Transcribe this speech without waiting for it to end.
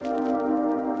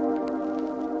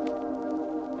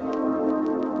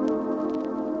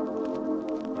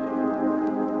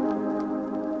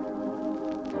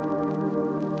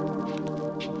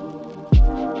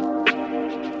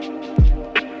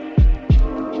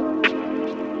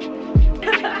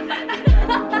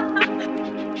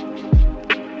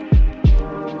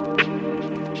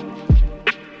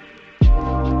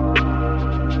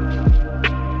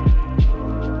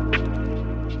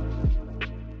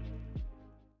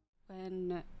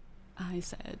When I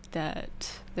said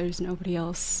that there's nobody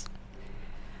else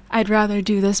I'd rather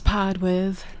do this pod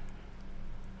with,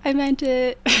 I meant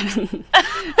it.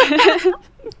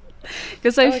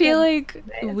 Because I feel like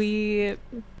nice.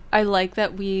 I like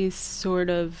that we sort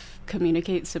of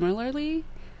communicate similarly.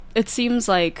 It seems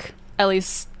like, at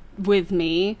least with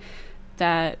me,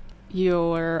 that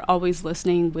you're always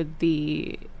listening with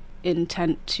the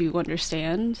intent to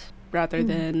understand rather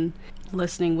than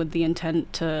listening with the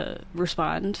intent to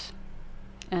respond.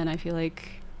 And I feel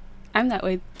like I'm that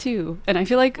way too. And I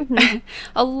feel like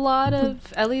a lot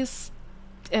of, at least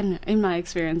in my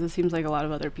experience, it seems like a lot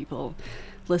of other people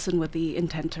listen with the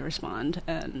intent to respond.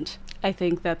 And I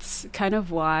think that's kind of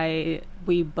why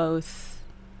we both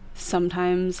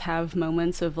sometimes have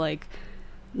moments of like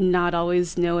not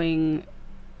always knowing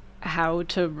how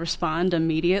to respond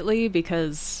immediately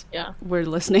because we're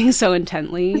listening so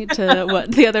intently to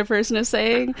what the other person is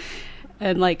saying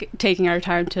and like taking our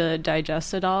time to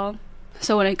digest it all.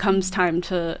 So when it comes time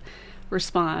to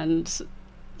respond,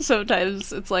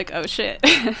 sometimes it's like, oh shit,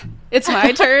 it's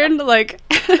my turn. Like,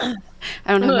 I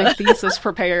don't have my thesis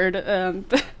prepared.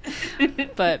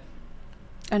 But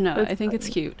I know, I think it's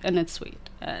cute and it's sweet.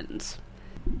 And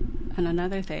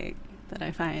another thing that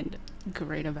I find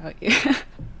great about you.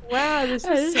 Wow, this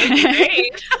is so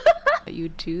great. You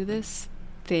do this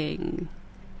thing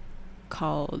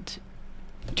called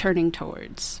turning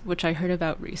towards, which I heard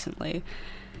about recently.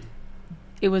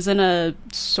 It was in a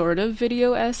sort of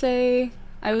video essay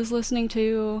I was listening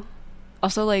to.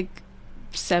 Also, like,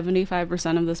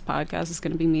 75% of this podcast is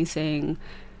going to be me saying,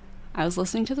 I was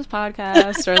listening to this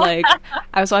podcast, or like,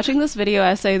 I was watching this video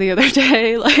essay the other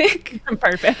day. Like,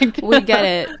 perfect. We get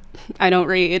it. I don't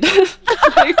read.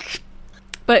 Like,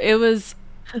 but it was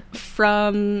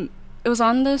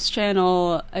on this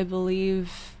channel, I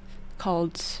believe,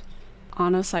 called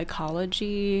Anna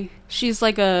Psychology. She's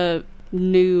like a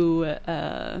new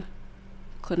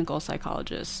clinical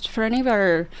psychologist. For any of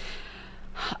our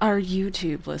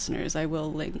YouTube listeners, I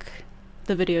will link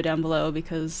the video down below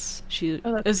because she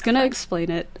is going to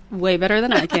explain it way better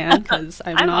than I can because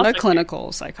I'm not a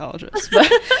clinical psychologist.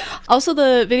 But also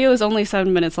the video is only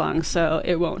 7 minutes long, so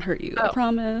it won't hurt you, I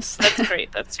promise. That's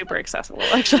great. That's super accessible,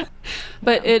 actually.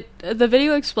 But the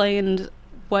video explained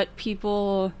what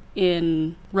people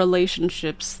in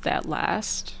relationships that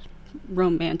last,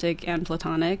 romantic and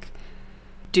platonic,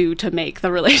 do to make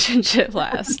the relationship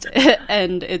last.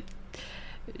 And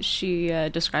she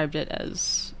described it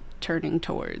as turning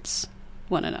towards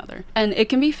one another. And it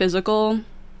can be physical,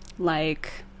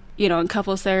 like, you know, in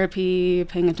couples therapy,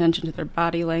 paying attention to their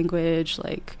body language,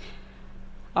 like,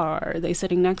 are they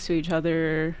sitting next to each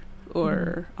other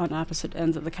or on opposite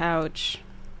ends of the couch?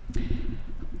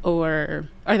 Or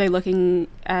are they looking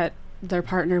at their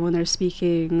partner when they're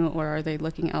speaking, or are they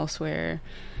looking elsewhere?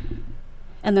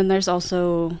 And then there's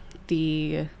also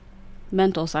the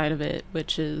mental side of it,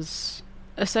 which is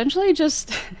essentially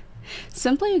just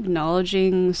simply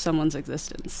acknowledging someone's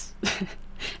existence.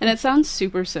 And it sounds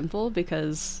super simple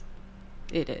because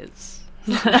it is.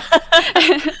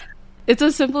 It's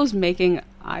as simple as making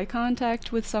eye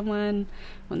contact with someone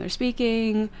when they're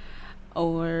speaking,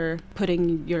 or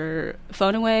putting your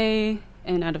phone away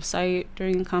and out of sight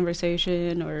during a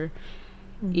conversation, or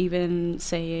even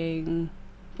saying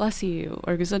bless you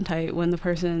or gesundheit when the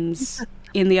person's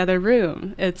in the other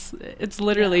room. It's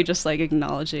literally just like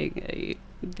acknowledging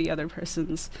the other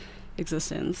person's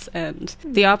existence. And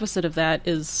the opposite of that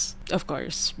is, of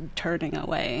course, turning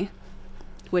away,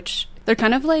 which they're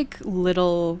kind of like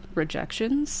little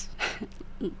rejections.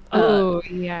 Oh,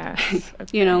 yes.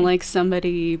 Okay. You know, like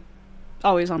somebody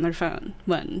always on their phone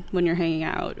when you're hanging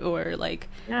out, or like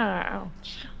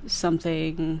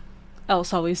something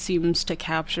else always seems to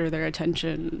capture their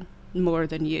attention more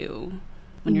than you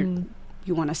when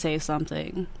you want to say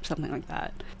something like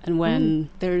that. And when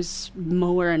there's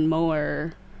more and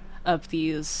more of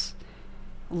these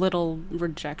little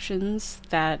rejections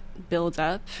that build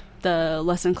up, the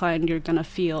less inclined you're gonna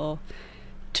feel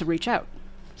to reach out.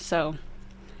 So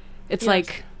it's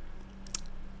like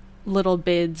little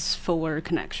bids for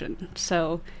connection.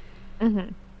 So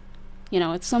you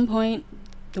know, at some point,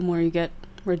 the more you get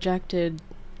rejected,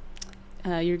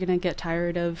 you're gonna get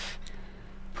tired of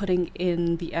putting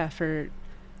in the effort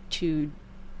to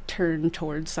turn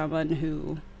towards someone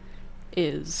who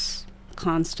is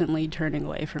constantly turning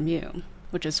away from you,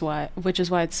 which is why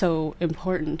it's so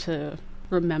important to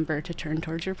remember to turn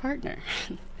towards your partner.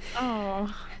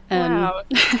 Oh, wow.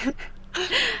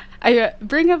 I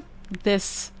bring up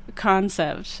this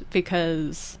concept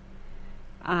because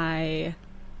I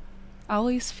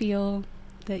always feel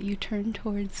that you turn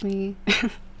towards me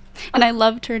And I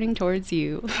love turning towards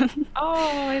you.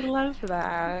 Oh, I love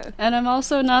that. And I'm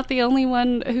also not the only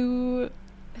one who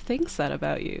thinks that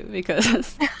about you,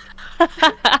 because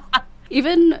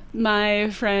even my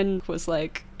friend was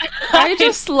like, I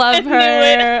just love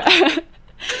her.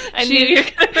 I knew you were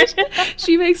gonna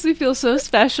She makes me feel so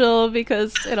special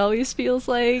because it always feels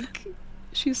like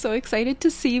she's so excited to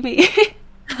see me.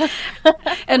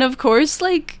 And of course,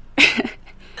 like,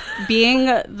 being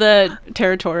the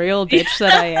territorial bitch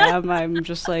that I am, I'm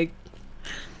just like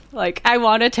I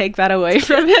want to take that away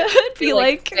from him and be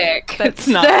like sick. that's It's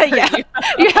not for yeah, you.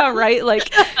 yeah, right.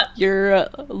 Like, you're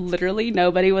literally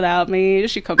nobody without me.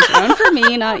 She comes around for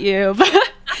me, not you.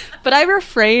 But I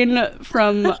refrain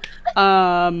from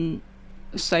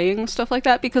saying stuff like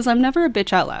that because I'm never a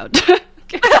bitch out loud.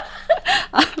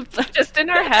 Just in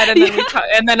our head, and then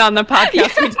and then on the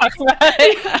podcast we talk about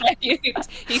it.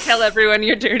 You tell everyone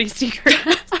your dirty secrets.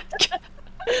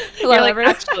 You're like,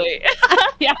 actually,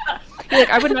 yeah. You're like,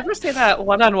 I would never say that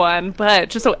one-on-one, but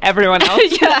just so everyone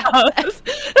else knows.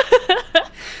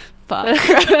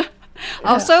 Fuck.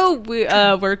 Also,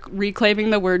 we're reclaiming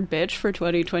the word bitch for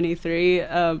 2023.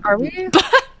 Are we?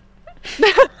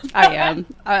 I am.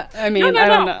 I mean, No, I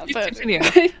don't no. know. Please But, continue.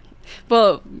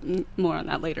 well, more on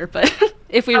that later. But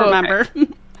if we remember,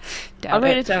 I'll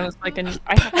write it down as like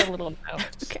I have a little note.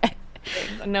 Okay.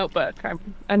 A notebook.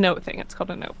 A note thing. It's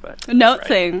called a notebook. A note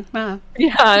thing. Wow.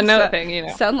 Yeah, a note thing, you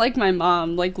know. Sound like my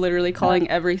mom, like literally calling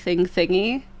everything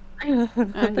thingy. I'm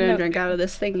gonna drink out of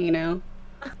this thingy now.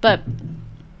 But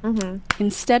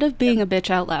instead of being a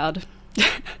bitch out loud,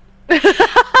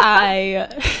 I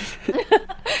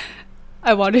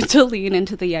wanted to lean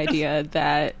into the idea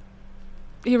that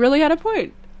he really had a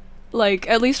point. Like,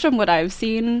 at least from what I've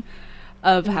seen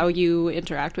of how you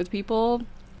interact with people,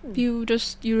 you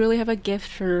really have a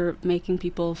gift for making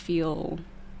people feel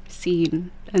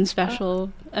seen and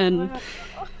special, and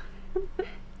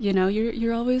you know,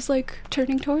 you're always like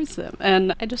turning towards them,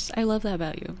 and I love that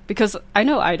about you, because I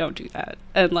know I don't do that,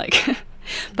 and like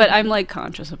but I'm like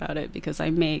conscious about it because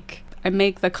I make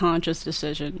the conscious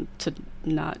decision to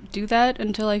not do that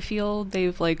until I feel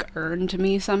they've like earned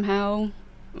me somehow.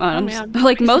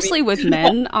 Like, mostly with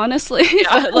men, honestly.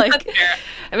 Yeah, but like,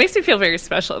 it makes me feel very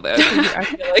special though. I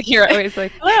feel like you're always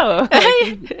like, hello. Like,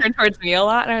 you turn towards me a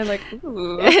lot, and I'm like,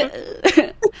 ooh.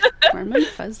 warm and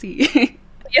fuzzy.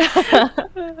 Yeah.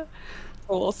 A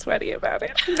little sweaty about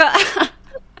it.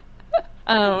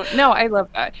 No, I love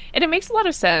that. And it makes a lot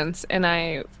of sense.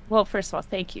 And well, first of all,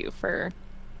 thank you for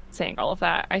saying all of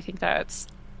that. I think that's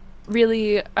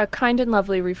really a kind and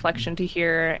lovely reflection to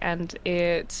hear. And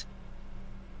it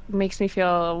makes me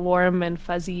feel warm and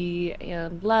fuzzy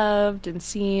and loved and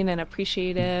seen and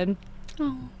appreciated.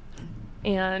 Oh.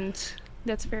 And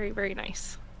that's very, very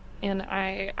nice. And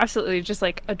I absolutely just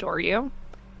like adore you.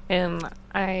 And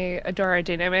I adore our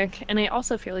dynamic. And I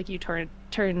also feel like you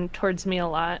turn towards me a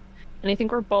lot. And I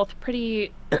think we're both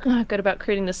pretty good about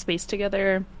creating this space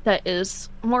together that is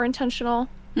more intentional.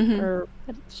 Or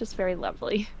it's just very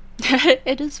lovely.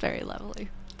 It is very lovely.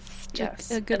 It's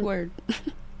just a good word.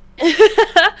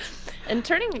 And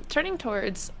turning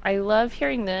towards, I love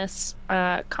hearing this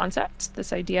concept,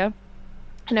 this idea.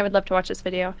 And I would love to watch this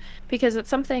video because it's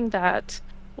something that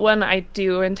when I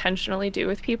do intentionally do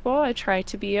with people, I try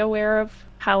to be aware of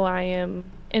how I am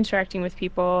interacting with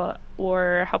people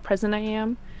or how present I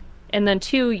am. And then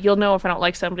 2, you'll know if I don't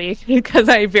like somebody because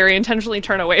I very intentionally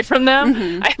turn away from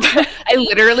them. I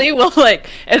literally will, like,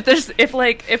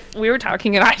 if we were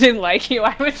talking and I didn't like you,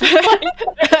 I would just like,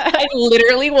 I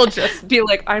literally will just be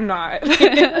like, I'm not.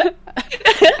 I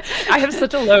have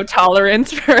such a low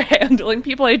tolerance for handling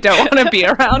people I don't want to be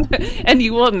around, and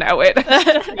you will know it.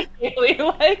 Really,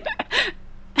 like,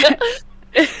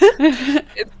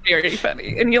 it's very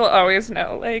funny, and you'll always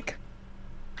know, like,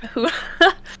 who.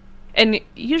 And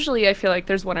usually I feel like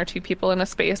there's 1 or 2 people in a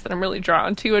space that I'm really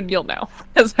drawn to, and you'll know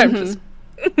because I'm just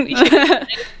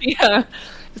yeah.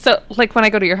 So like when I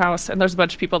go to your house and there's a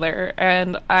bunch of people there,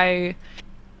 and I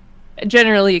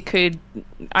generally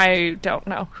I don't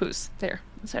know who's there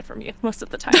aside from you most of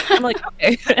the time. I'm like,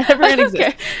 okay, everyone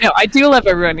exists. No, I do love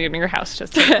everyone in your house.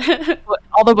 Just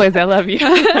all the boys, I love you.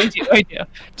 I do,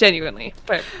 genuinely.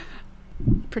 But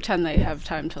pretend they have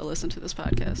time to listen to this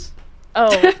podcast.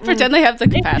 Oh, pretend they have the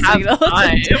capacity to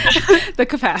listen. The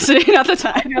capacity, not the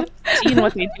time. I've seen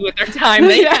what they do with their time.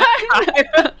 They have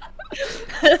time.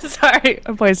 Sorry,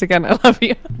 boys, again, I love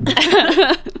you.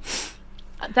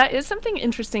 That is something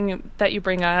interesting that you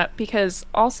bring up, because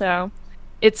also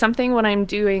it's something when I'm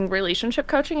doing relationship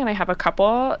coaching and I have a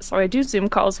couple, so I do Zoom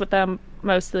calls with them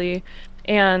mostly,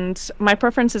 and my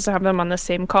preference is to have them on the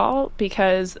same call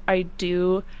because I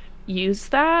do use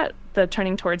that, the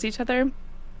turning towards each other.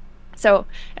 So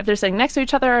if they're sitting next to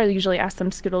each other, I usually ask them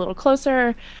to scoot a little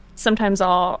closer. Sometimes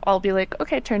I'll be like,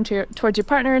 okay, turn towards your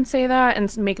partner and say that,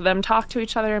 and make them talk to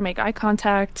each other, make eye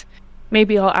contact.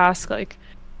 Maybe I'll ask, like,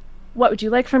 what would you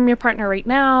like from your partner right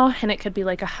now? And it could be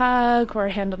like a hug or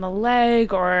a hand on the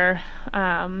leg, or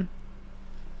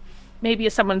maybe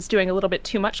if someone's doing a little bit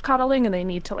too much coddling and they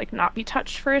need to like not be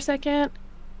touched for a second.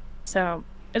 So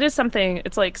it is something,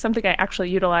 it's like something I actually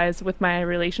utilize with my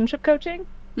relationship coaching.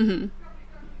 Mm-hmm.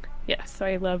 Yeah, so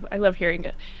I love hearing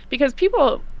it, because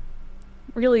people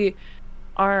really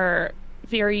are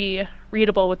very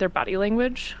readable with their body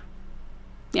language.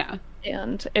 Yeah.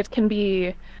 And it can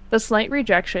be the slight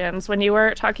rejections. When you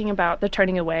were talking about the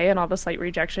turning away and all the slight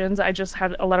rejections, I just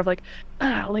had a lot of like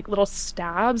little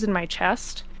stabs in my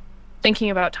chest,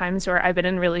 thinking about times where I've been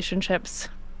in relationships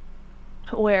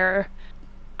where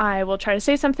I will try to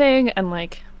say something and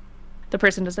like the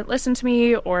person doesn't listen to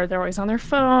me, or they're always on their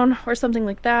phone or something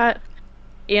like that.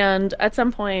 And at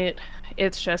some point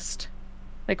it's just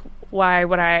like, why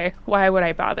would I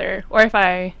bother? Or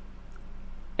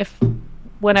if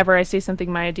whenever I say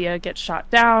something, my idea gets shot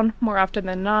down more often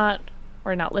than not,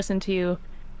 or not listened to,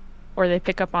 or they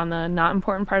pick up on the not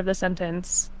important part of the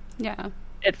sentence. Yeah.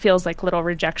 It feels like little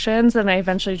rejections, and I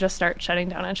eventually just start shutting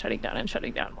down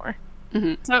more.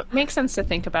 Mm-hmm. So it makes sense to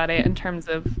think about it in terms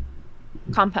of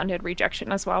compounded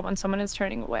rejection as well when someone is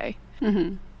turning away.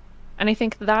 Mm-hmm. And I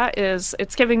think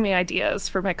it's giving me ideas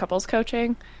for my couples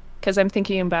coaching, because I'm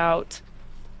thinking about,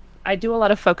 I do a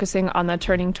lot of focusing on the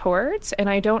turning towards, and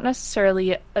I don't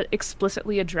necessarily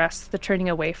explicitly address the turning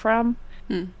away from.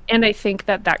 And I think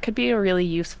that could be a really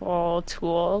useful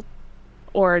tool,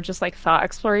 or just like thought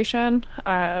exploration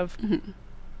of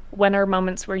when are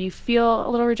moments where you feel a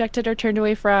little rejected or turned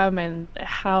away from, and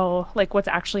how, like, what's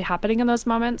actually happening in those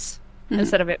moments,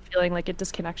 instead of it feeling like a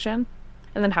disconnection,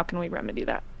 and then how can we remedy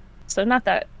that. So not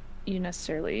that you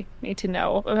necessarily need to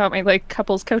know about my like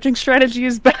couples coaching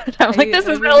strategies, but I'm like, this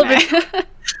is relevant.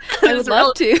 I would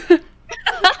love to.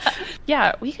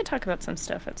 Yeah, we could talk about some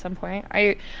stuff at some point.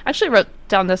 I actually wrote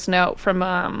down this note from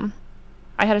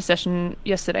I had a session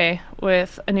yesterday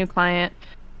with a new client,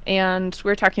 and we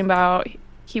were talking about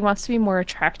he wants to be more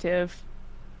attractive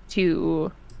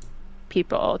to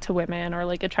people, to women, or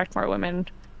like attract more women.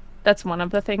 That's one of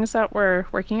the things that we're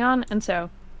working on. And so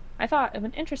I thought of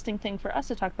an interesting thing for us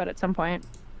to talk about at some point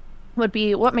would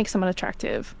be what makes someone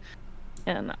attractive.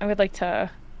 And I would like to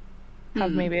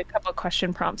have maybe a couple of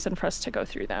question prompts and for us to go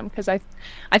through them, because I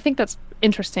think that's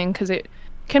interesting, because it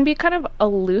can be kind of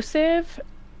elusive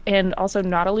and also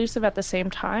not elusive at the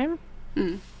same time.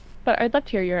 But I'd love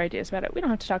to hear your ideas about it. We don't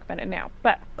have to talk about it now,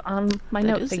 but on my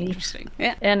note thingy. Interesting.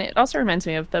 Yeah. And it also reminds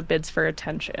me of the bids for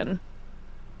attention.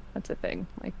 That's a thing.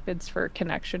 Like, bids for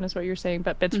connection is what you're saying,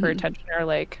 but bids for attention are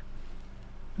like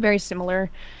very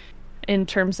similar in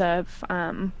terms of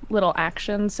little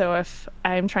actions. So if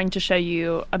I'm trying to show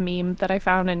you a meme that I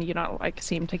found and you don't like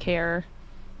seem to care,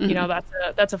 you know,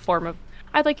 that's a form of,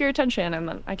 I'd like your attention, and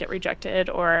then I get rejected.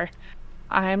 Or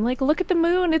I'm like, look at the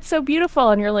moon, it's so beautiful,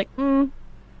 and you're like,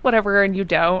 whatever, and you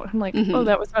don't. I'm like, oh,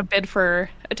 that was a bid for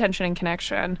attention and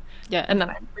connection. Yeah. And then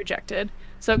I'm rejected.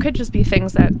 So it could just be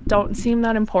things that don't seem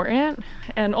that important,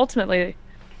 and ultimately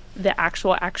the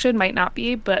actual action might not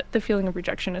be, but the feeling of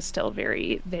rejection is still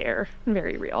very there and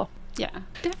very real. Yeah,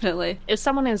 definitely. If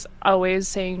someone is always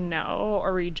saying no,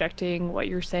 or rejecting what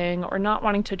you're saying, or not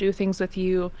wanting to do things with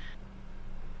you,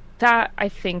 that I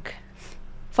think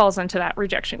falls into that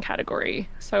rejection category.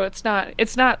 So it's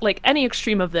not like any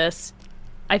extreme of this.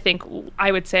 I think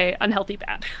I would say unhealthy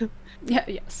bad. Yeah,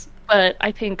 yes. But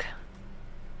I think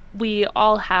we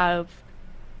all have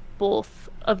both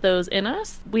of those in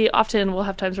us. We often will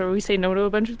have times where we say no to a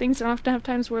bunch of things, and often have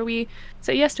times where we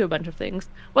say yes to a bunch of things,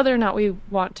 whether or not we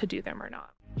want to do them or not.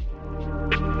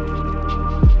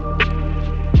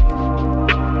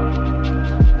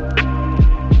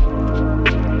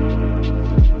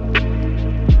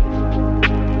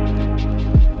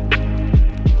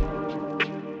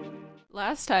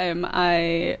 Last time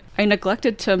I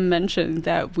neglected to mention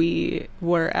that we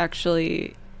were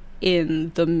actually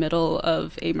in the middle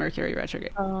of a Mercury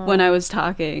retrograde when I was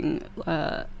talking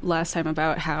last time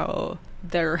about how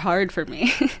they're hard for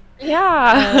me.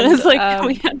 Yeah, it's like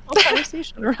we had a whole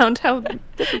conversation around how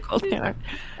difficult they are.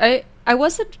 I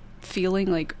wasn't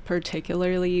feeling like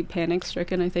particularly panic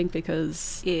stricken, I think,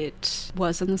 because it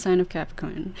was in the sign of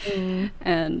Capricorn,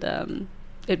 and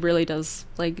it really does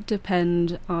like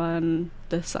depend on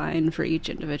the sign for each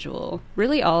individual.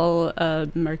 Really, all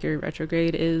Mercury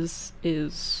retrograde is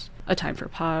a time for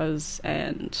pause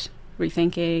and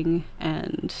rethinking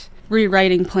and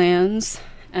rewriting plans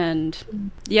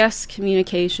And yes,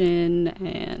 communication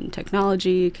and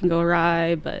technology can go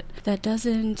awry, but that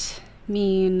doesn't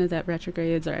mean that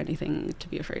retrogrades are anything to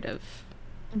be afraid of.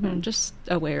 I'm just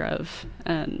aware of.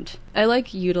 And I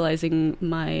like utilizing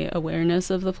my awareness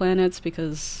of the planets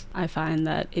because I find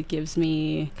that it gives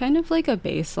me kind of like a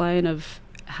baseline of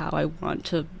how I want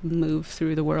to move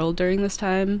through the world during this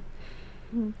time.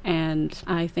 And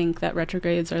I think that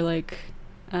retrogrades are like,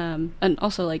 and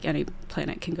also like any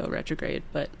planet can go retrograde,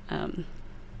 but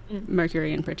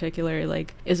Mercury in particular,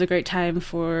 like, is a great time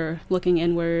for looking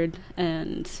inward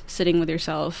and sitting with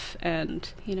yourself and,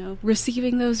 you know,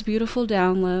 receiving those beautiful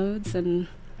downloads and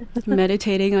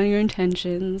meditating on your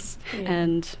intentions.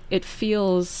 And it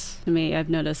feels, to me, I've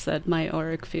noticed that my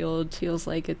auric field feels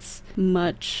like it's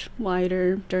much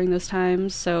wider during those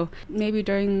times. So maybe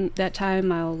during that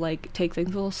time I'll like take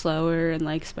things a little slower and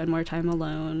like spend more time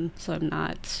alone, so I'm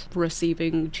not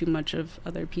receiving too much of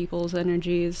other people's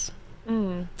energies.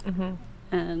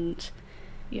 And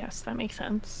yes, that makes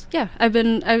sense. Yeah, I've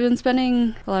been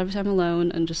spending a lot of time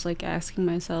alone and just like asking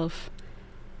myself,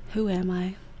 who am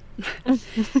I?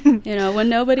 You know, when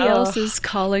nobody else is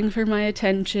calling for my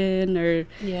attention, or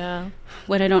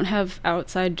when I don't have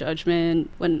outside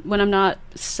judgment, when I'm not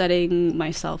setting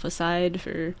myself aside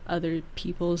for other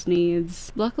people's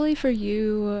needs. Luckily for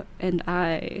you and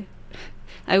I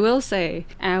will say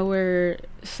our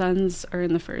suns are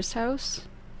in the first house,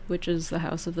 which is the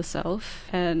house of the self,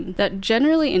 and that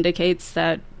generally indicates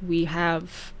that we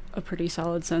have a pretty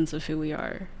solid sense of who we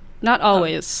are. Not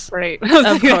always, right?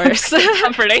 Of course,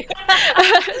 comforting.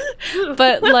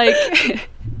 But like,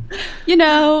 you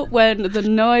know, when the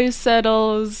noise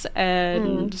settles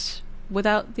and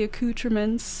without the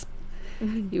accoutrements,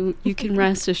 you can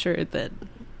rest assured that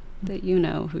you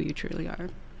know who you truly are.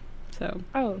 So.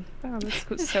 Oh,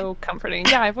 that's so comforting.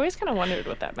 Yeah, I've always kind of wondered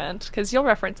what that meant, because you'll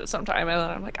reference it sometime, and then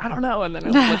I'm like, I don't know, and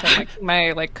then I'll look at like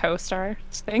my like co-star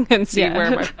thing and see where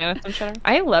my planets and shit are.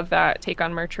 I love that take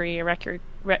on Mercury, Metro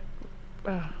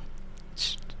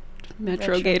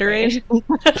Gatorade.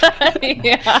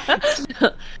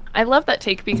 Yeah. I love that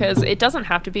take because it doesn't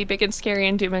have to be big and scary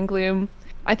and doom and gloom.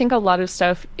 I think a lot of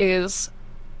stuff is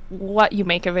what you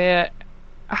make of it,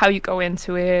 how you go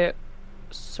into it,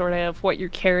 sort of what you're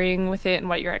carrying with it and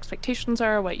what your expectations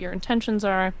are, what your intentions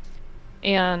are.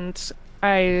 And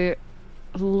I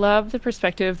love the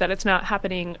perspective that it's not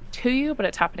happening to you, but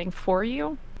it's happening for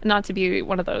you. Not to be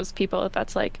one of those people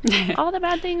that's like, all the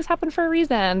bad things happen for a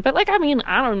reason. But like, I mean,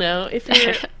 I don't know if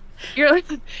you're like,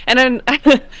 and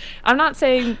I'm not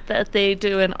saying that they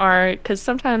do in art, because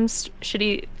sometimes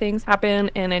shitty things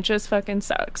happen and it just fucking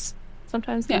sucks.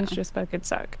 Sometimes things just fucking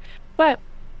suck. But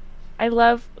I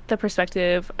love the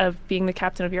perspective of being the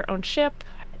captain of your own ship,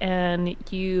 and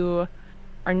you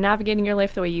are navigating your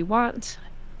life the way you want,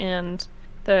 and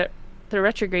the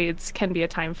retrogrades can be a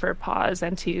time for a pause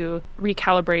and to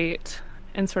recalibrate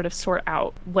and sort of sort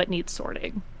out what needs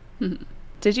sorting.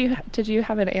 Did you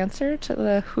have an answer to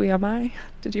the who am I?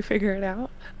 Did you figure it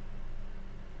out?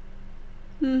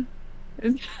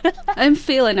 I'm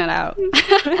feeling it out.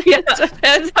 Yeah,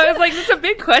 I was like, it's a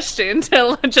big question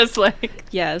to just like.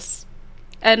 Yes.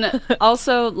 And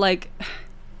also, like,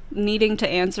 needing to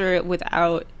answer it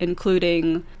without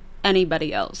including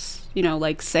anybody else. You know,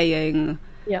 like saying,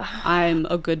 I'm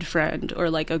a good friend,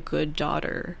 or like a good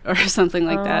daughter, or something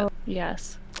like that.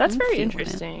 Yes. That's very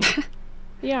interesting.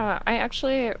 Yeah, I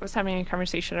actually was having a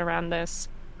conversation around this,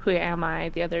 who am I,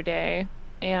 the other day.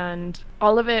 And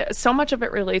all of it, so much of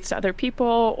it relates to other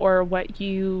people or what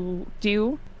you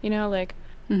do, you know, like,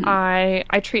 I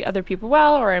treat other people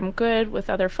well, or I'm good with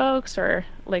other folks, or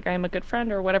like I'm a good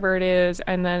friend, or whatever it is.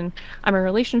 And then I'm a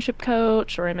relationship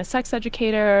coach, or I'm a sex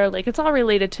educator. Like, it's all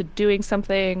related to doing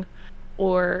something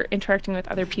or interacting with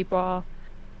other people.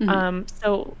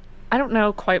 So I don't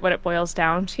know quite what it boils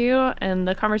down to. And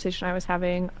the conversation I was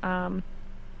having,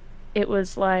 it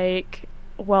was like,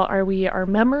 well, are we our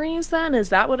memories then? Is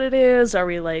that what it is? Are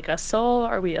we like a soul?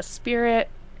 Are we a spirit?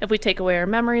 If we take away our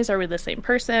memories, are we the same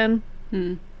person?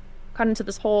 Got into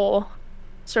this whole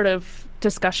sort of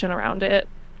discussion around it.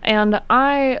 And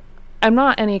I'm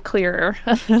not any clearer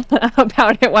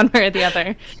about it one way or the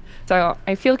other. So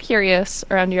I feel curious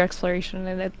around your exploration,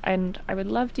 and I would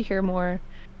love to hear more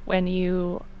when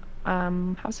you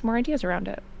have some more ideas around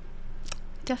it.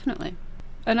 Definitely.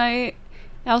 And I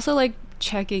also like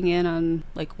checking in on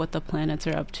like what the planets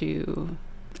are up to.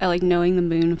 I like knowing the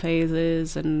moon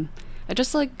phases, and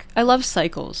I love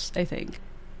cycles, I think.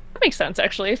 That makes sense,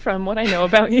 actually, from what I know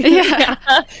about you.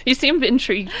 Yeah. You seem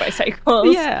intrigued by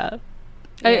cycles. Yeah.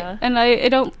 I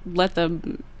don't let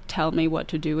them tell me what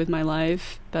to do with my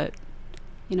life, but,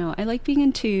 you know, I like being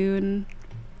in tune,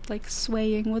 like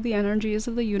swaying with the energies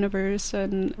of the universe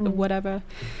and whatever.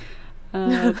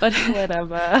 But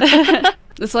Whatever.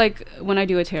 it's like when I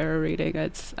do a tarot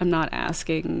reading, I'm not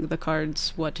asking the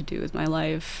cards what to do with my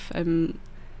life. I'm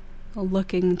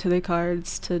looking to the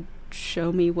cards to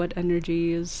show me what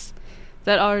energies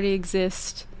that already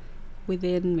exist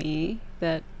within me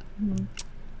that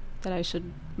I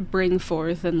should bring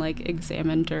forth and like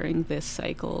examine during this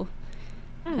cycle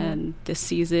and this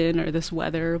season or this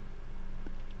weather,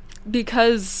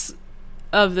 because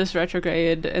of this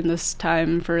retrograde and this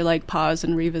time for like pause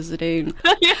and revisiting.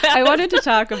 Yes. I wanted to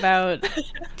talk about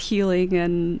healing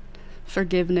and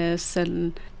forgiveness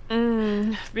and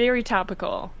very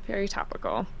topical.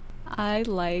 I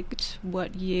liked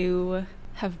what you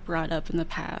have brought up in the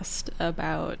past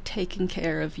about taking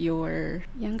care of your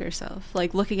younger self,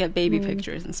 like looking at baby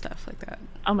pictures and stuff like that.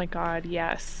 Oh my god,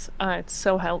 yes. It's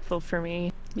so helpful for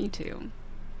me. Me too.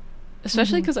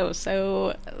 Especially because I was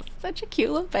such a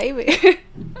cute little baby.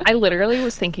 I literally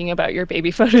was thinking about your baby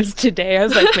photos today. I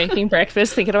was like making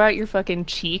breakfast, thinking about your fucking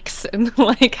cheeks and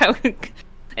like how...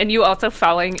 And you also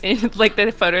falling in, like the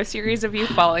photo series of you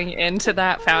falling into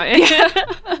that fountain.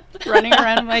 Yeah. Running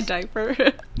around in my diaper.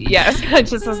 Yes. I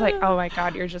just was like, oh my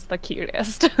god, you're just the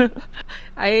cutest.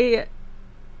 I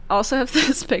also have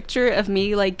this picture of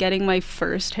me like getting my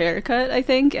first haircut, I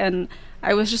think, and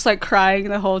I was just like crying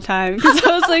the whole time because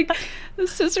I was like, the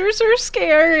scissors are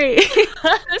scary.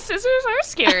 The scissors are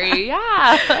scary,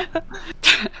 yeah.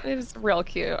 It is real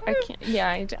cute. I can't.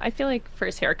 Yeah, I feel like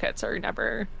first haircuts are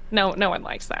never. No one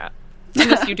likes that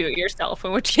unless you do it yourself,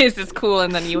 in which case it's cool,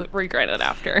 and then you regret it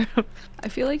after. I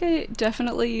feel like I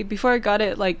definitely, before I got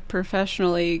it like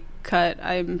professionally cut,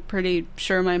 I'm pretty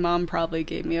sure my mom probably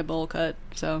gave me a bowl cut.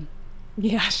 So.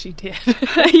 Yeah, she did.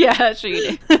 Yeah,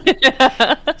 she did.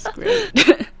 Yeah. That's great.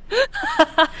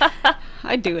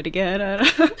 I'd do it again.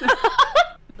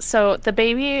 So the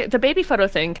baby photo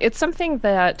thing, it's something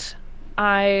that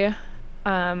I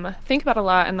think about a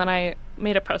lot, and then I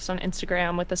made a post on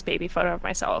Instagram with this baby photo of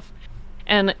myself.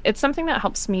 And it's something that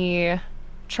helps me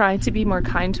try to be more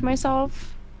kind to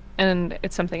myself. And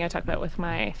it's something I talk about with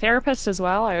my therapist as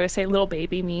well. I always say little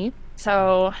baby me.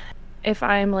 So if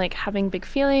I'm like having big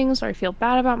feelings, or I feel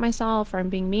bad about myself, or I'm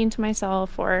being mean to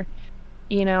myself, or,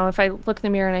 you know, if I look in the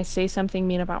mirror and I say something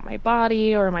mean about my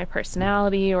body or my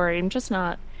personality, or I'm just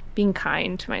not being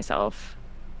kind to myself,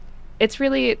 it's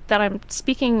really that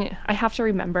I have to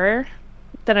remember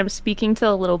that I'm speaking to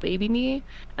the little baby me.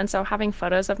 And so having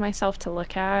photos of myself to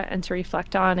look at and to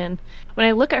reflect on, and when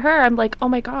I look at her, I'm like, oh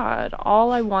my god,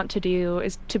 all I want to do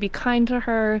is to be kind to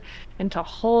her and to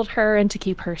hold her and to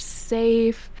keep her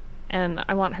safe. And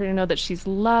I want her to know that she's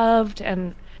loved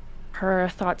and her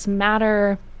thoughts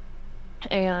matter.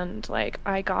 And like,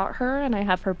 I got her and I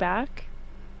have her back.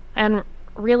 And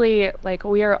really, like,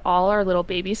 we are all our little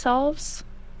baby selves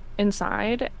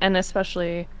inside. And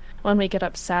especially when we get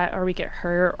upset or we get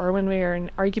hurt, or when we are in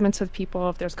arguments with people,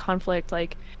 if there's conflict,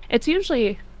 like, it's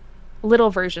usually little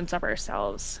versions of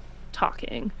ourselves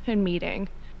talking and meeting.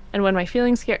 And when my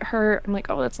feelings get hurt, I'm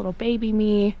like, oh, that's little baby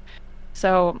me.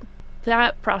 So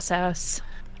that process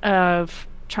of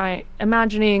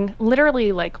imagining,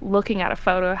 literally like looking at a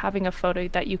photo, having a photo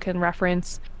that you can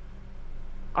reference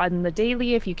on the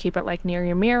daily, if you keep it like near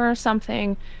your mirror or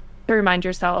something, to remind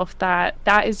yourself that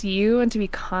that is you, and to be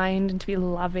kind and to be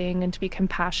loving and to be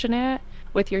compassionate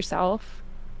with yourself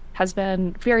has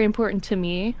been very important to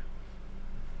me.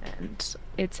 And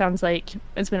it sounds like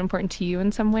it's been important to you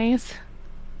in some ways.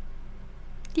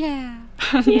 Yeah.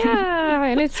 Yeah,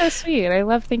 and it's so sweet. I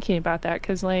love thinking about that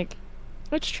because, like,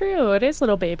 it's true. It is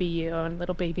little baby you and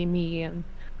little baby me and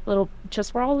we're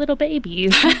all little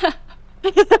babies.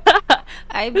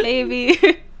 I'm baby.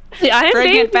 I'm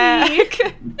Bring baby. it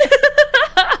back.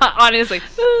 Honestly,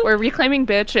 we're reclaiming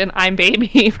bitch and I'm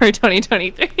baby for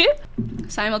 2023.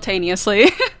 Simultaneously.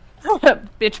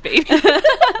 Bitch baby.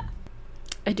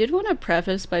 I did want to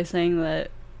preface by saying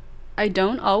that I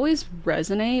don't always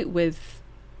resonate with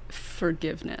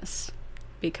forgiveness,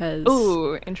 because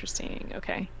Ooh, interesting.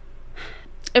 Okay.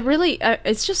 it really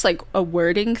it's just like a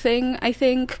wording thing. I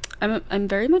think I'm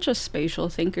very much a spatial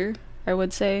thinker, I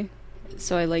would say.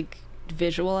 So I like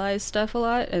visualize stuff a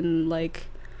lot, and like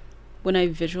when I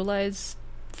visualize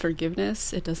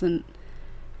forgiveness, it doesn't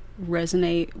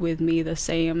resonate with me the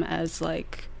same as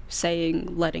like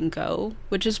saying letting go,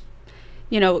 which is,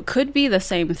 it could be the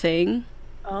same thing.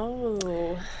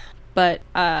 Oh. But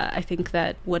I think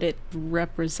that what it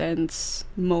represents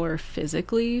more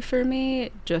physically for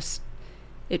me,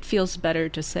 it feels better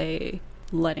to say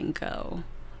letting go.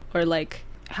 Or like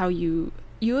how you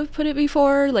have put it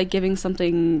before, like giving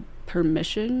something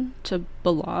permission to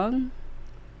belong.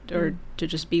 or to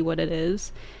just be what it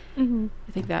is. Mm-hmm.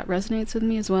 I think that resonates with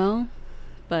me as well.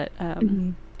 But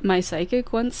my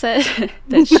psychic once said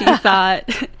that she thought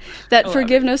that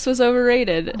forgiveness was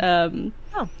overrated.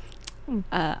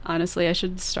 Honestly, I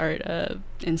should start a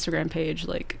Instagram page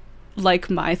like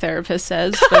my therapist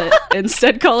says, but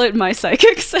instead call it my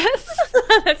psychic says.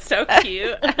 That's so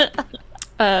cute.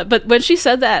 But when she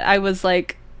said that, I was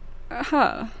like,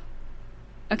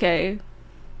 okay,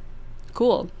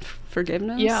 cool.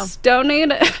 Forgiveness? Yeah. Don't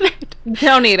need it.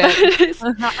 Don't need it.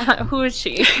 Who is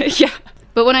she? Yeah.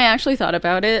 But when I actually thought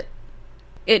about it,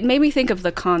 it made me think of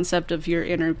the concept of your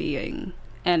inner being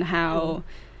and how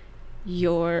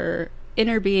your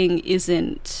inner being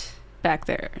isn't back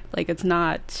there. Like, it's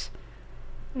not,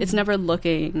 it's never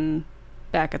looking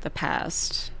back at the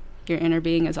past. Your inner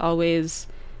being is always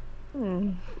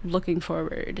looking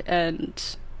forward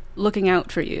and looking out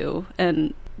for you,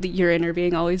 and your inner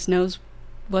being always knows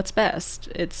what's best.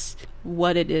 It's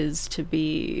what it is to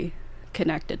be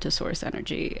connected to source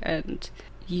energy, and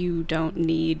you don't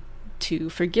need to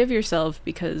forgive yourself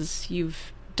because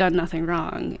you've done nothing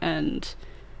wrong and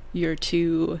you're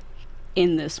too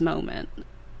in this moment.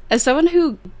 As someone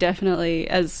who definitely,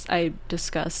 as I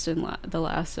discussed in the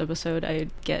last episode, I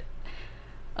get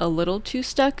a little too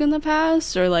stuck in the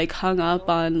past, or like hung up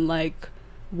on like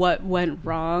what went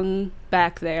wrong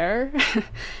back there.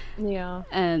 Yeah.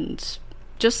 And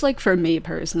just like for me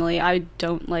personally, I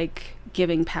don't like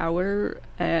giving power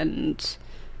and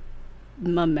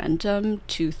momentum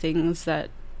to things that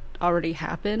already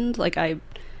happened. Like, I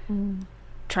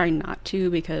try not to,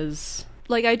 because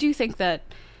like I do think that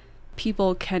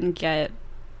people can get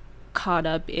caught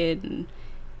up in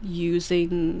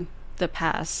using the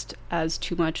past as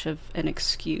too much of an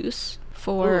excuse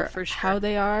for sure. how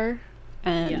they are,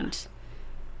 and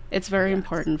it's very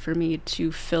important for me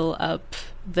to fill up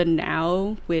the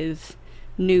now with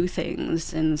new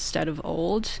things instead of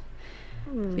old,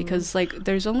 because like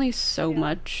there's only so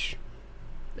much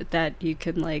that you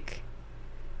can like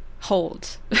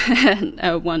hold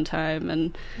at one time.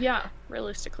 And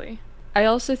realistically, I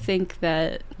also think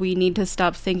that we need to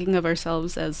stop thinking of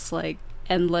ourselves as like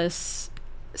endless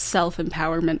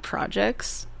self-empowerment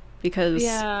projects, because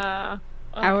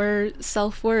our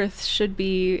self-worth should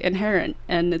be inherent,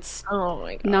 and it's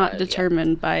not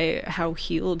determined by how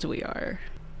healed we are.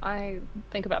 I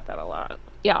think about that a lot.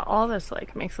 Yeah, all this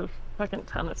like makes a fucking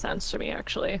ton of sense to me,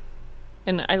 actually.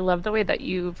 And I love the way that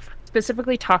you've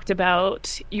specifically talked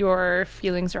about your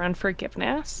feelings around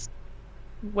forgiveness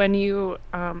when you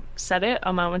said it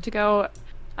a moment ago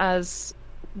as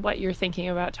what you're thinking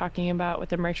about talking about with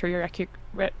the Mercury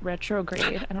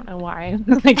retrograde. I don't know why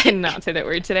I cannot say that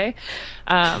word today.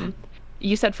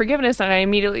 You said forgiveness, and I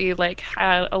immediately like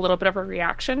had a little bit of a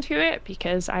reaction to it,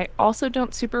 because I also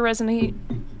don't super resonate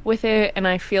with it, and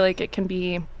I feel like it can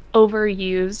be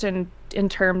overused in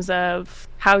terms of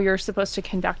how you're supposed to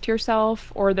conduct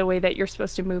yourself or the way that you're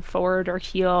supposed to move forward or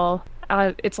heal.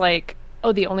 It's like,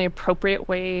 oh, the only appropriate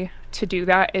way to do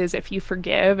that is if you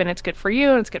forgive, and it's good for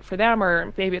you and it's good for them,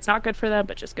 or maybe it's not good for them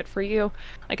but just good for you.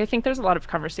 Like, I think there's a lot of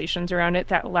conversations around it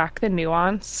that lack the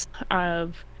nuance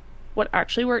of what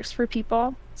actually works for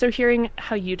people. So hearing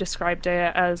how you described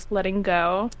it as letting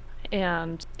go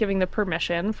and giving the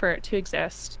permission for it to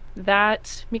exist,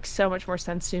 that makes so much more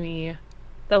sense to me,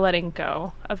 the letting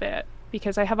go of it,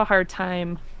 because I have a hard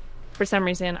time for some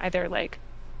reason either like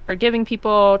forgiving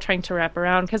people, trying to wrap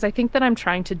around, because I think that I'm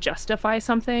trying to justify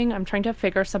something. I'm trying to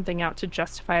figure something out to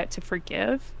justify it to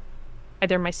forgive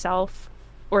either myself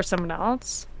or someone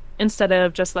else, instead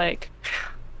of just like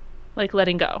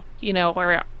letting go, you know,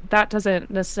 where that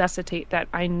doesn't necessitate that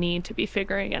I need to be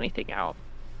figuring anything out.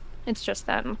 It's just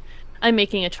then I'm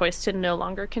making a choice to no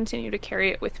longer continue to carry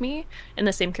it with me in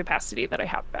the same capacity that I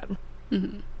have been.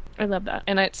 Mm-hmm. I love that.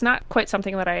 And it's not quite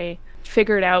something that I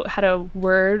figured out how to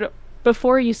word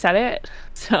before you said it.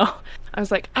 So I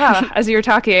was like, as you were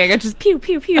talking, I just pew,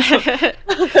 pew, pew.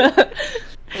 A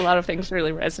lot of things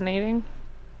really resonating.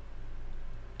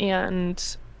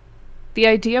 And the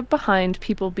idea behind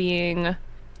people being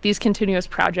these continuous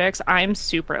projects, I'm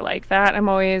super like that. I'm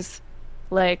always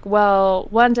like, well,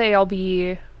 one day I'll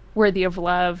be worthy of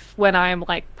love when I'm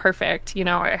like perfect. You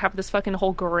know, I have this fucking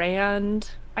whole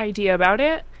grand idea about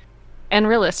it. And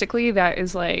realistically, that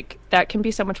is like, that can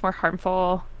be so much more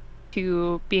harmful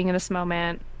to being in this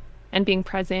moment and being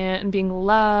present and being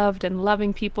loved and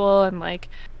loving people and like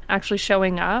actually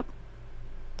showing up.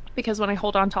 Because when I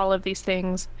hold on to all of these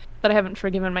things that I haven't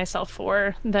forgiven myself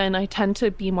for, then I tend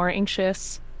to be more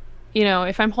anxious. You know,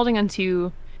 if I'm holding on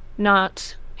to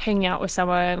not hanging out with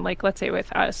someone, like let's say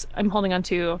with us, I'm holding on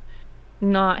to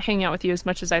not hanging out with you as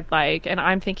much as I'd like, and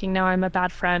I'm thinking now I'm a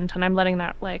bad friend, and I'm letting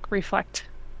that like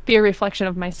be a reflection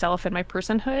of myself and my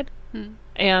personhood.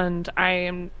 And I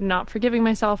am not forgiving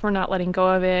myself or not letting go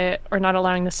of it or not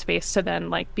allowing the space to then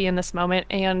like be in this moment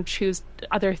and choose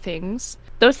other things.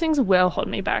 Those things will hold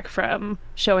me back from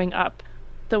showing up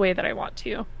the way that I want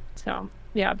to. So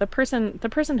yeah, the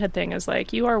personhood thing is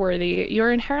like, you are worthy.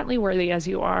 You're inherently worthy as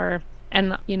you are.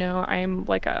 And, you know, I'm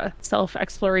like a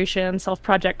self-exploration,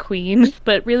 self-project queen,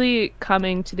 but really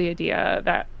coming to the idea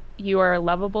that you are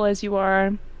lovable as you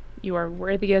are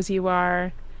worthy as you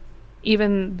are.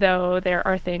 Even though there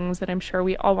are things that I'm sure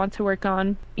we all want to work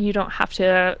on, you don't have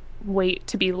to wait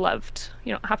to be loved.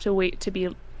 You don't have to wait to be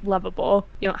lovable.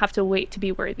 You don't have to wait to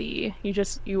be worthy.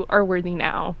 You are worthy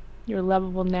now. You're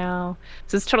lovable now.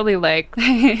 So it's totally like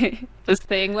this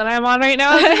thing that I'm on right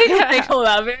now. I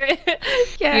love it.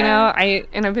 Yeah. You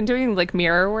know, I've been doing like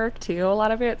mirror work too, a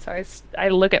lot of it. So I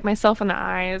look at myself in the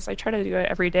eyes. I try to do it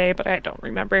every day, but I don't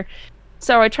remember.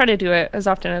 So I try to do it as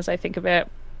often as I think of it.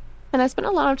 And I spent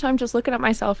a lot of time just looking at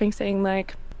myself and saying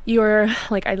like,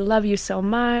 I love you so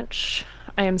much.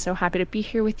 I am so happy to be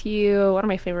here with you. One of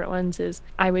my favorite ones is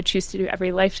I would choose to do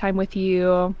every lifetime with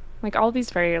you. Like all these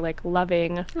very like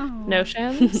loving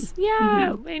notions.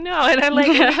 Yeah, I know. And I like,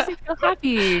 it makes me feel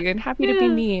happy and happy to be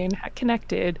me and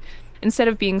connected. Instead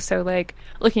of being so like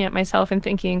looking at myself and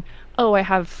thinking, oh, I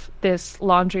have this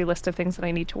laundry list of things that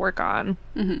I need to work on.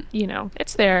 You know,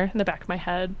 it's there in the back of my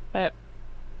head, but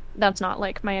that's not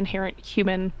like my inherent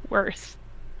human worth.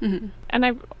 And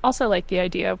I also like the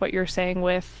idea of what you're saying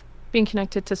with being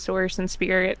connected to source and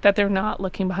spirit, that they're not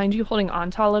looking behind you, holding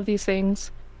on to all of these things.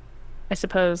 I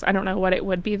suppose, I don't know what it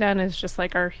would be then, is just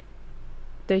like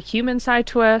the human side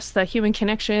to us, the human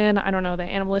connection, I don't know, the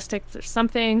animalistic or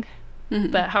something,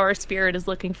 but how our spirit is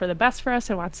looking for the best for us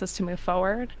and wants us to move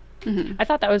forward. I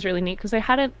thought that was really neat because I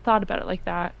hadn't thought about it like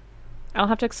that. I'll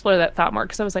have to explore that thought more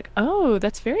because I was like, oh,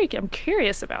 I'm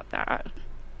curious about that.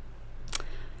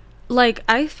 Like,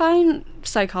 I find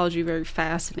psychology very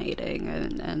fascinating,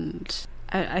 and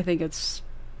I think it's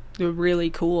really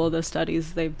cool, the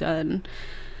studies they've done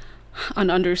on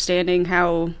understanding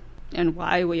how and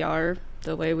why we are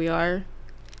the way we are.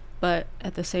 But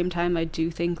at the same time, I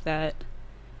do think that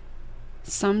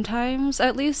sometimes,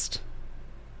 at least,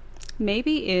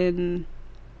 maybe in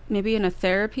a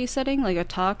therapy setting, like a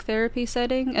talk therapy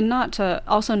setting, and not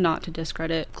to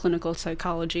discredit clinical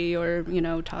psychology or, you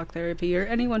know, talk therapy or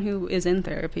anyone who is in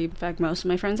therapy. In fact, most of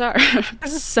my friends are.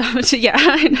 So, yeah,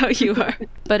 I know you are.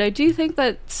 But I do think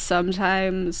that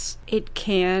sometimes it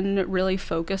can really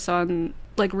focus on,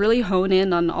 like, really hone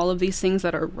in on all of these things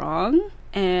that are wrong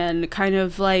and kind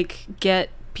of, like, get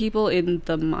people in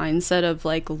the mindset of,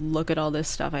 like, look at all this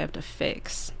stuff I have to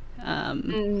fix.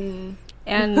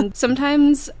 And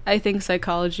sometimes I think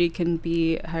psychology can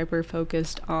be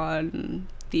hyper-focused on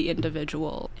the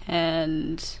individual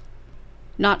and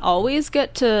not always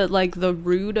get to, like, the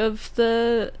root of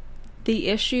the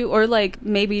issue, or, like,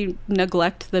 maybe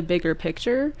neglect the bigger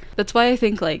picture. That's why I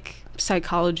think, like,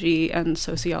 psychology and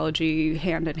sociology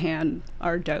hand in hand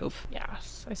are dope.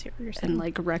 Yes, I see what you're saying. And,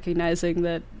 like, recognizing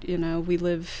that, you know, we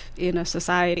live in a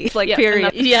society, like,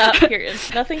 period. Period.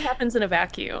 Nothing happens in a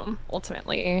vacuum,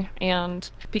 ultimately. And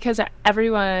because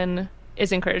everyone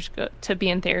is encouraged to be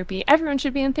in therapy, everyone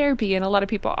should be in therapy, and a lot of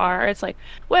people are. It's like,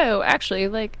 whoa, actually,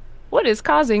 like, what is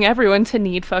causing everyone to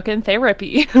need fucking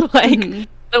therapy? Like,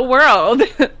 the world.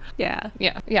 Yeah.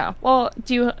 Well,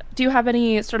 do you have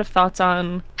any sort of thoughts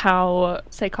on how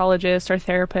psychologists or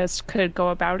therapists could go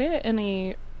about it in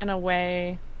a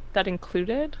way that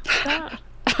included that?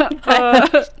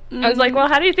 I was like, well,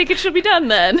 how do you think it should be done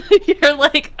then? You're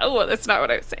like, oh, well, that's not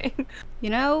what I was saying. You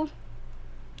know,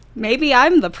 maybe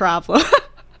I'm the problem.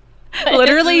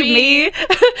 Literally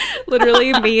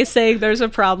me saying there's a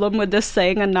problem with this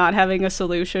thing and not having a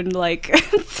solution, like...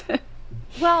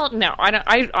 Well, no,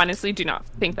 I honestly do not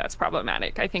think that's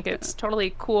problematic. I think it's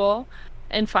totally cool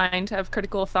and fine to have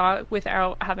critical thought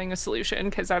without having a solution,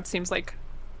 because that seems like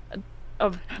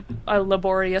a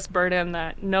laborious burden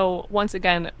that once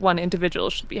again, one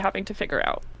individual should be having to figure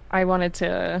out. I wanted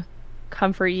to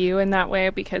comfort you in that way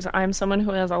because I'm someone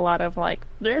who has a lot of like,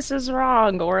 this is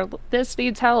wrong or this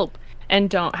needs help, and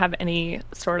don't have any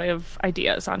sort of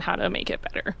ideas on how to make it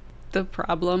better. The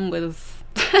problem with...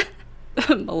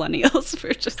 millennials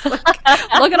for just like,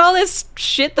 look at all this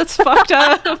shit that's fucked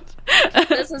up.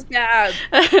 This is bad.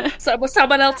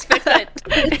 Someone else fix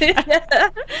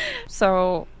it.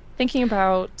 So thinking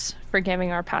about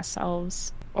forgiving our past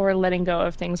selves or letting go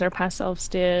of things our past selves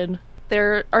did,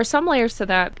 there are some layers to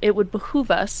that. It would behoove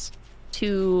us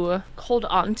to hold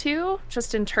on to,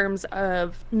 just in terms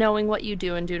of knowing what you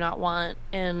do and do not want,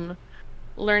 and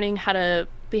learning how to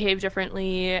behave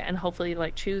differently and hopefully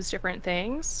like choose different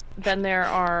things, then there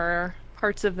are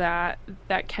parts of that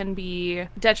that can be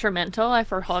detrimental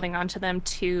if we're holding on to them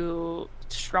too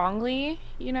strongly,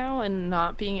 you know, and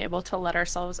not being able to let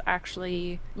ourselves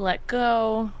actually let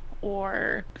go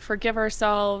or forgive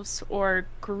ourselves or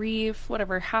grieve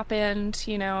whatever happened.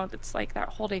 You know, it's like that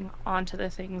holding on to the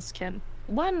things can,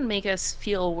 one, make us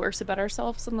feel worse about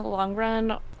ourselves in the long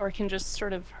run, or can just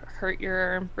sort of hurt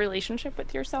your relationship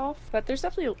with yourself. But there's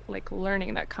definitely like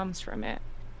learning that comes from it,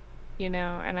 you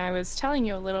know. And I was telling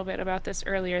you a little bit about this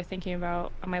earlier, thinking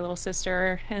about my little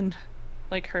sister and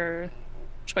like her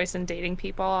choice in dating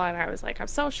people, and I was like, I'm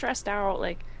so stressed out.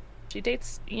 Like, she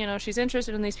dates, you know, she's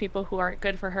interested in these people who aren't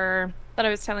good for her. But I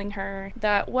was telling her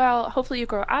that, well, hopefully you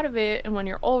grow out of it, and when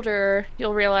you're older,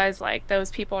 you'll realize like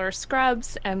those people are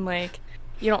scrubs, and like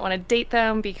you don't want to date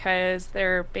them because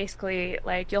they're basically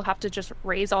like, you'll have to just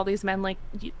raise all these men like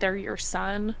they're your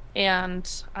son. And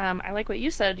I like what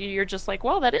you said. You're just like,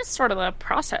 well, that is sort of the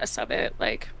process of it.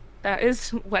 Like, that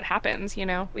is what happens, you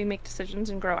know. We make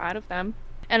decisions and grow out of them.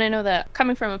 And I know that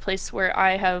coming from a place where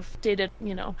I have dated,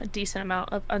 you know, a decent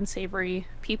amount of unsavory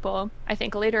people, I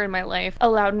think later in my life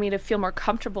allowed me to feel more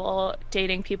comfortable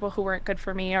dating people who weren't good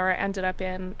for me, or ended up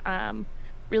in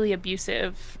really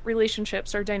abusive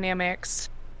relationships or dynamics.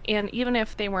 And even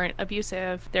if they weren't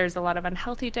abusive, there's a lot of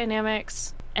unhealthy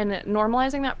dynamics, and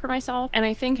normalizing that for myself. And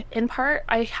I think in part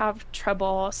I have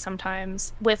trouble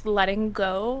sometimes with letting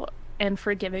go and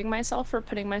forgiving myself for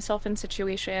putting myself in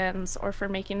situations or for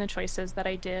making the choices that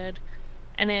I did.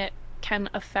 And it can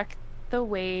affect the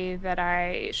way that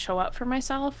I show up for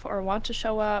myself or want to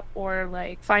show up, or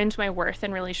like find my worth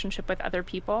in relationship with other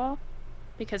people.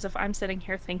 Because if I'm sitting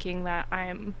here thinking that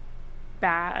I'm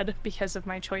bad because of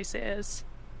my choices,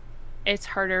 it's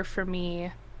harder for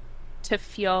me to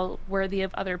feel worthy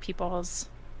of other people's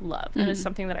love. Mm-hmm. That is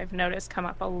something that I've noticed come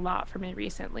up a lot for me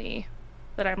recently.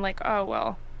 That I'm like, oh,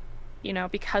 well, you know,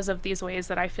 because of these ways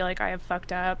that I feel like I have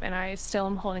fucked up and I still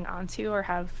am holding on to, or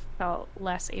have felt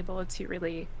less able to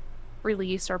really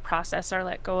release or process or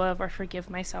let go of or forgive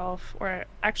myself, or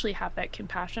actually have that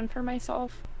compassion for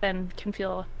myself, then can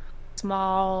feel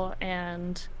small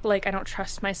and like I don't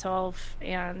trust myself,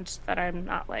 and that I'm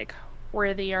not like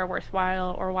worthy or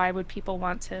worthwhile, or why would people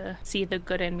want to see the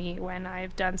good in me when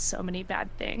I've done so many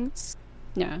bad things?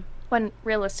 Yeah. When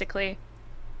realistically,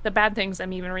 the bad things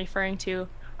I'm even referring to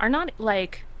are not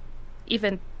like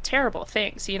even terrible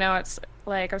things, you know. It's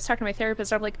like, I was talking to my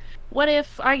therapist, I'm like, what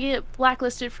if I get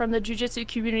blacklisted from the jiu-jitsu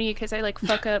community because I like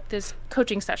fuck up this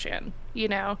coaching session, you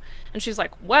know? And she's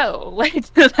like, whoa,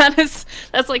 like that's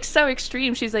like so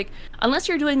extreme. She's like, unless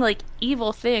you're doing like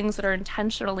evil things that are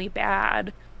intentionally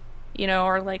bad, you know,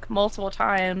 or like multiple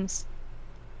times,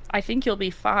 I think you'll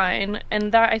be fine.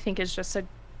 And that, I think, is just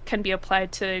can be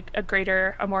applied to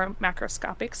a more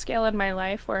macroscopic scale in my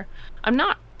life, where I'm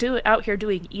not out here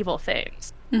doing evil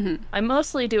things. Mm-hmm. I'm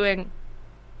mostly doing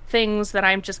things that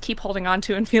I'm just keep holding on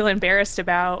to and feel embarrassed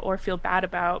about or feel bad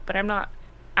about, but I'm not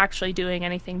actually doing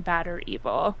anything bad or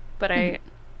evil. But I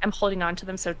am holding on to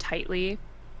them so tightly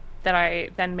that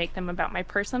I then make them about my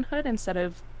personhood instead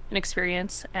of an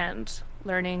experience and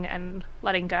learning and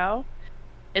letting go.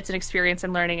 It's an experience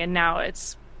and learning, and now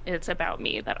it's about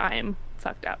me, that I'm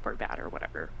fucked up or bad or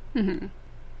whatever. Mm-hmm.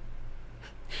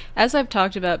 As I've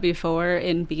talked about before,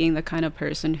 in being the kind of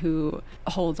person who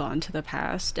holds on to the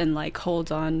past and like holds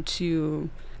on to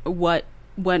what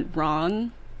went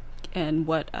wrong and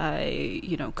what I,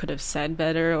 you know, could have said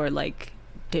better or like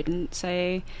didn't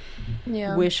say,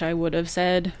 wish I would have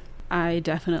said, I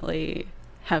definitely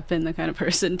have been the kind of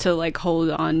person to like hold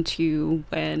on to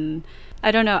when,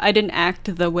 I don't know, I didn't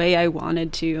act the way I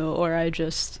wanted to, or I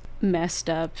just messed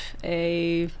up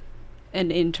an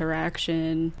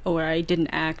interaction, or I didn't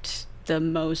act the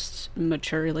most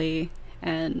maturely,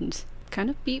 and kind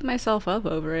of beat myself up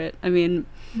over it. I mean,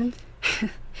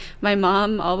 my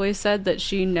mom always said that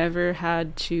she never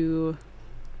had to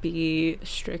be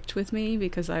strict with me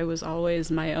because I was always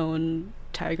my own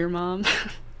tiger mom.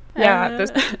 Yeah,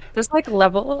 this like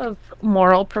level of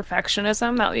moral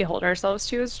perfectionism that we hold ourselves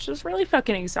to is just really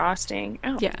fucking exhausting.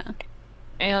 Oh. Yeah.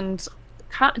 And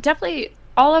definitely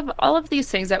all of these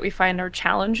things that we find are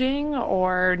challenging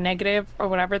or negative or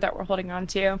whatever that we're holding on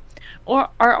to, or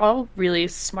are all really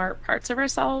smart parts of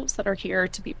ourselves that are here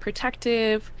to be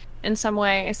protective in some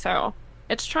way. So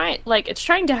it's trying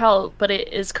to help, but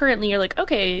it is currently, you're like,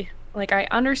 okay, like I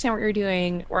understand what you're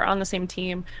doing, we're on the same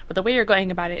team, but the way you're going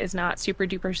about it is not super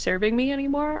duper serving me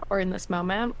anymore or in this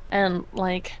moment. And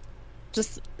like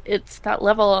just it's that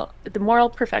level. The moral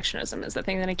perfectionism is the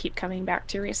thing that I keep coming back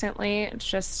to recently. It's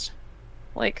just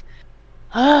like,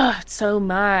 it's so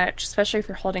much, especially if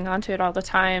you're holding on to it all the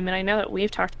time. And I know that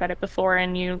we've talked about it before,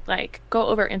 and you like go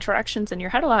over interactions in your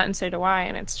head a lot, and so do I.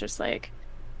 And it's just like,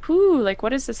 whoo, like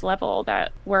what is this level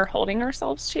that we're holding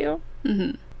ourselves to?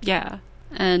 Mm-hmm. Yeah.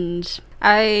 And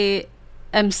I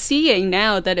am seeing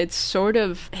now that it's sort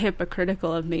of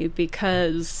hypocritical of me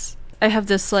because I have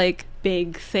this like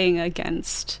big thing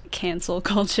against cancel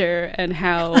culture and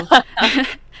how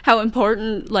how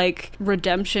important like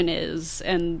redemption is,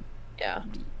 and Yeah.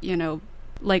 you know,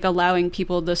 like allowing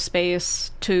people the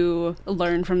space to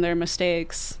learn from their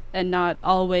mistakes and not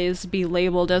always be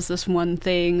labeled as this one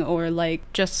thing, or like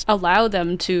just allow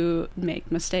them to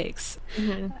make mistakes.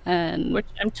 Mm-hmm. And Which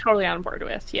I'm totally on board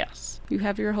with. Yes. you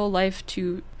have your whole life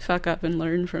to fuck up and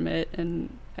learn from it,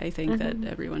 and I think Mm-hmm.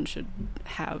 that everyone should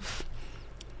have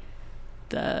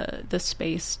the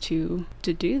space to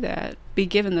do that, be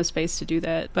given the space to do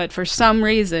that. But for some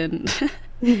reason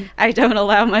I don't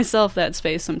allow myself that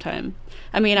space sometimes.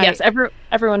 I mean, Yes,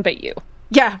 everyone but you.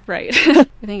 yeah, right. I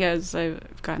think as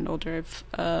I've gotten older,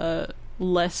 I've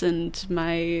lessened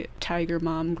my tiger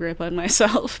mom grip on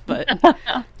myself, but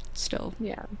still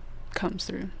Yeah. comes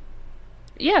through.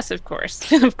 Yes, of course.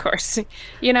 Of course.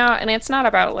 And it's not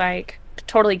about like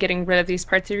totally getting rid of these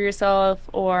parts of yourself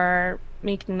or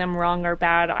making them wrong or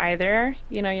bad either.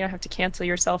 You don't have to cancel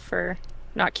yourself for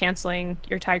not canceling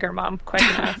your tiger mom quick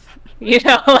enough.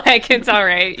 Like it's all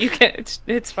right.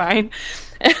 It's fine.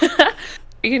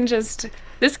 You can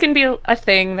this can be a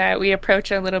thing that we approach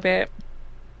a little bit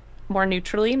more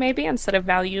neutrally, maybe, instead of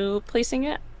value placing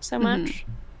it so much.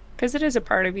 Because it is a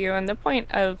part of you, and the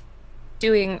point of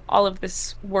doing all of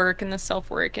this work and the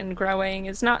self-work and growing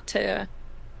is not to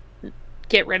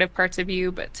get rid of parts of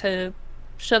you, but to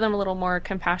show them a little more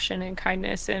compassion and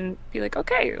kindness and be like,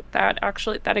 okay,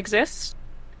 that exists.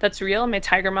 That's real. My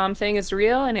tiger mom thing is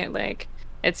real, and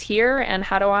it's here, and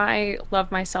how do I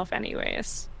love myself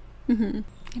anyways? Mm-hmm.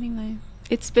 Anyway,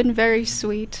 it's been very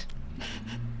sweet.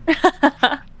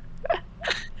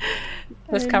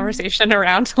 This conversation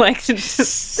around like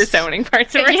disowning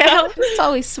parts of Yeah, ourselves. it's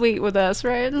always sweet with us,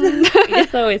 right?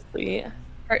 It's always sweet.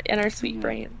 In our sweet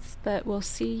brains. But we'll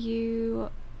see you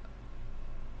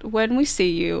when we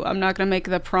see you. I'm not going to make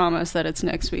the promise that it's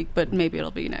next week, but maybe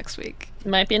it'll be next week.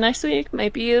 Might be next week,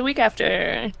 might be the week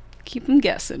after. Keep them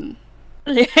guessing.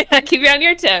 Keep you on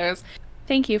your toes.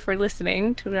 Thank you for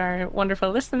listening to our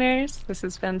wonderful listeners. This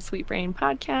has been Sweet Brain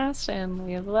Podcast, and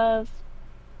we love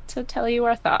to tell you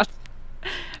our thoughts.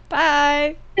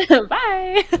 Bye!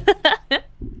 Bye!